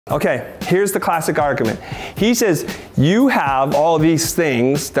Okay, here's the classic argument. He says, you have all these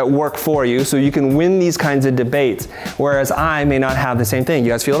things that work for you so you can win these kinds of debates, whereas I may not have the same thing. You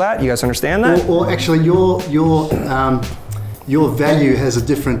guys feel that? You guys understand that? Or actually, your value has a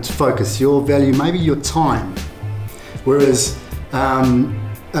different focus. Your value, maybe your time. Whereas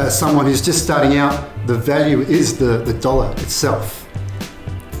someone who's just starting out, the value is the dollar itself.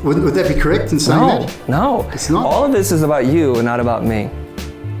 Would that be correct in saying that? No, it's not. All of this is about you and not about me.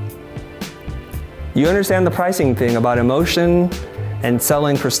 You understand the pricing thing about emotion and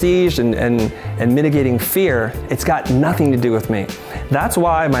selling prestige and mitigating fear. It's got nothing to do with me. That's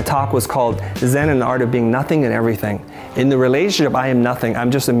why my talk was called Zen and the Art of Being Nothing and Everything. In the relationship, I am nothing.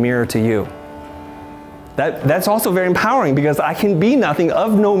 I'm just a mirror to you. That's also very empowering because I can be nothing,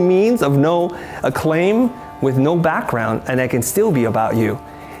 of no means, of no acclaim, with no background, and I can still be about you.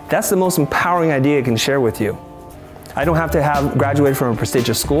 That's the most empowering idea I can share with you. I don't have to have graduated from a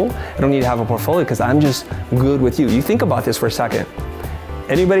prestigious school. I don't need to have a portfolio because I'm just good with you. You think about this for a second.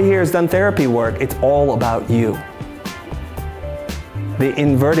 Anybody here has done therapy work, it's all about you. They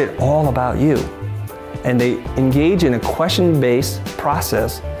invert it all about you. And they engage in a question-based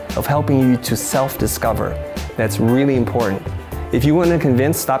process of helping you to self-discover. That's really important. If you want to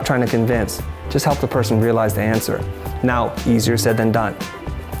convince, stop trying to convince. Just help the person realize the answer. Now, easier said than done.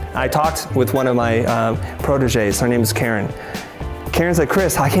 I talked with one of my proteges. Her name is Karen. Karen said,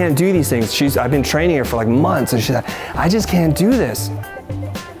 Chris, I can't do these things. I've been training her for like months, and she said, I just can't do this.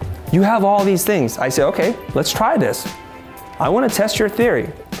 You have all these things. I said, okay, let's try this. I want to test your theory.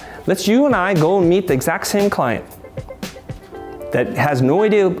 Let's you and I go and meet the exact same client that has no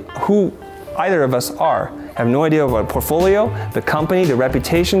idea who either of us are, have no idea about the portfolio, the company, the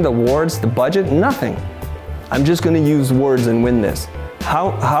reputation, the awards, the budget, nothing. I'm just going to use words and win this.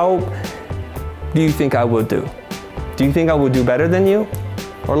 How do you think I would do? Do you think I would do better than you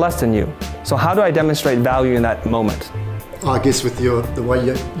or less than you? So how do I demonstrate value in that moment? I guess with the way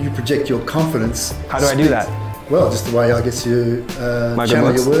you project your confidence. How do I do that? Well, just the way I guess you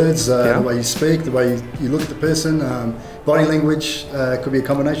channel your words, the way you speak, the way you look at the person, body language, could be a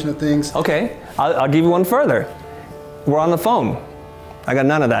combination of things. Okay, I'll give you one further. We're on the phone. I got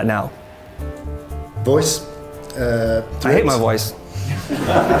none of that now. Voice. I hate my voice.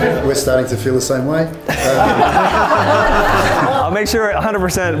 We're starting to feel the same way. I'll make sure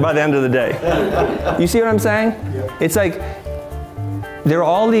 100% by the end of the day. You see what I'm saying? Yeah. It's like there are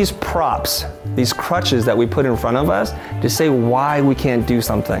all these props, these crutches that we put in front of us to say why we can't do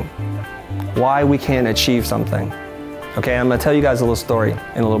something, why we can't achieve something. Okay, I'm gonna tell you guys a little story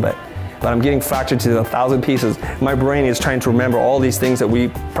in a little bit, but I'm getting fractured to 1,000 pieces. My brain is trying to remember all these things that we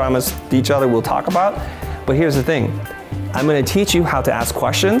promised each other we'll talk about. But here's the thing. I'm going to teach you how to ask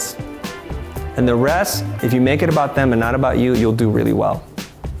questions, and the rest, if you make it about them and not about you, you'll do really well.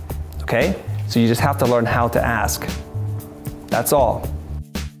 Okay? So you just have to learn how to ask. That's all.